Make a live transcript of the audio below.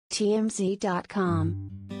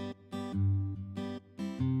TMZ.com.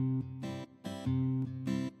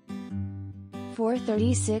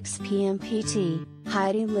 4:36 p.m. PT,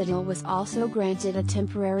 Heidi Liddell was also granted a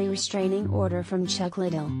temporary restraining order from Chuck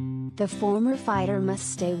Liddell. The former fighter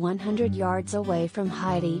must stay 100 yards away from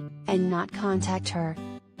Heidi, and not contact her.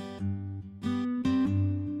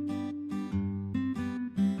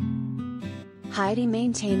 Heidi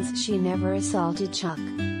maintains she never assaulted Chuck.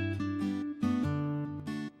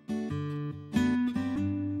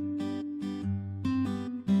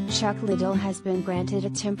 Chuck Liddell has been granted a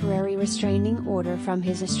temporary restraining order from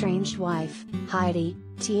his estranged wife, Heidi,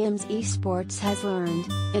 TMZ Sports has learned,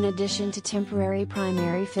 in addition to temporary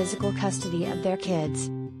primary physical custody of their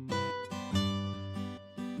kids.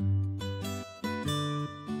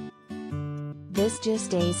 This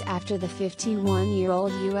just days after the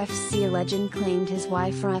 51-year-old UFC legend claimed his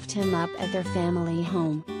wife roughed him up at their family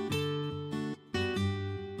home.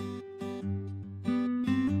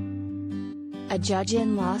 A judge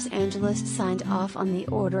in Los Angeles signed off on the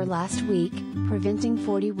order last week, preventing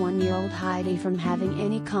 41-year-old Heidi from having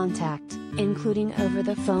any contact, including over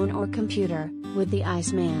the phone or computer, with the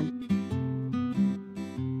Iceman.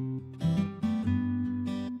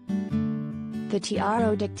 The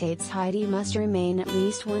TRO dictates Heidi must remain at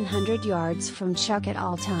least 100 yards from Chuck at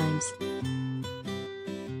all times.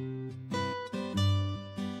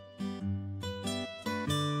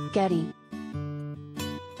 Getty.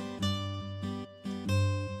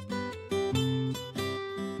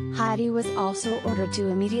 Heidi was also ordered to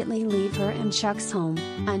immediately leave her and Chuck's home,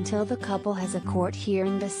 until the couple has a court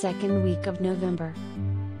hearing the second week of November.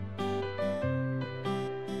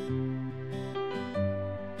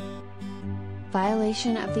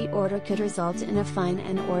 Violation of the order could result in a fine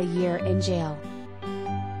and/or a year in jail.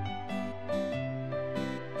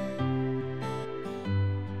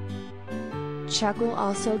 Chuck will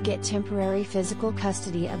also get temporary physical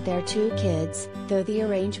custody of their 2 kids, though the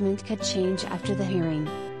arrangement could change after the hearing.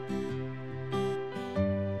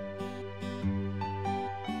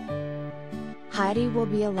 Heidi will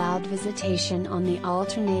be allowed visitation on the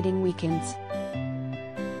alternating weekends.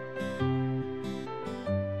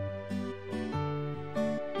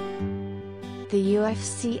 The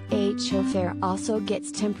UFC chauffeur also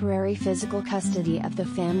gets temporary physical custody of the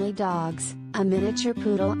family dogs, a miniature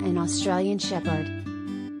poodle and Australian shepherd.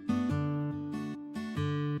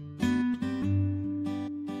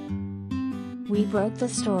 We broke the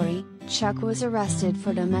story. Chuck was arrested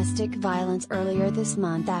for domestic violence earlier this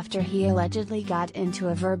month after he allegedly got into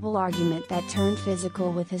a verbal argument that turned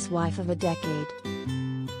physical with his wife of a decade.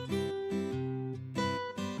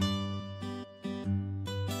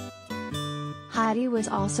 Heidi was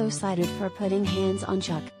also cited for putting hands on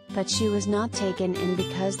Chuck, but she was not taken in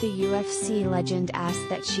because the UFC legend asked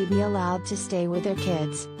that she be allowed to stay with their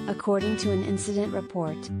kids, according to an incident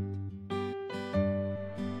report.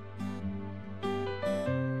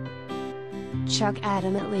 Chuck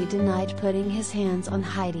adamantly denied putting his hands on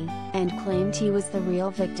Heidi, and claimed he was the real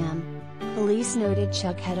victim. Police noted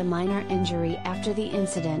Chuck had a minor injury after the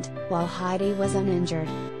incident, while Heidi was uninjured.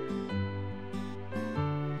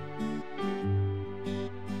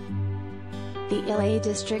 The LA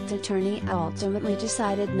District Attorney ultimately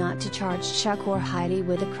decided not to charge Chuck or Heidi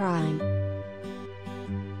with a crime.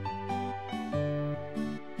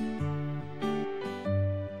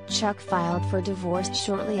 Chuck filed for divorce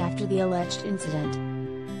shortly after the alleged incident.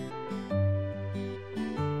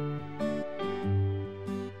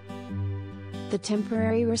 The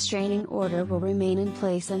temporary restraining order will remain in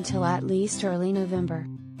place until at least early November.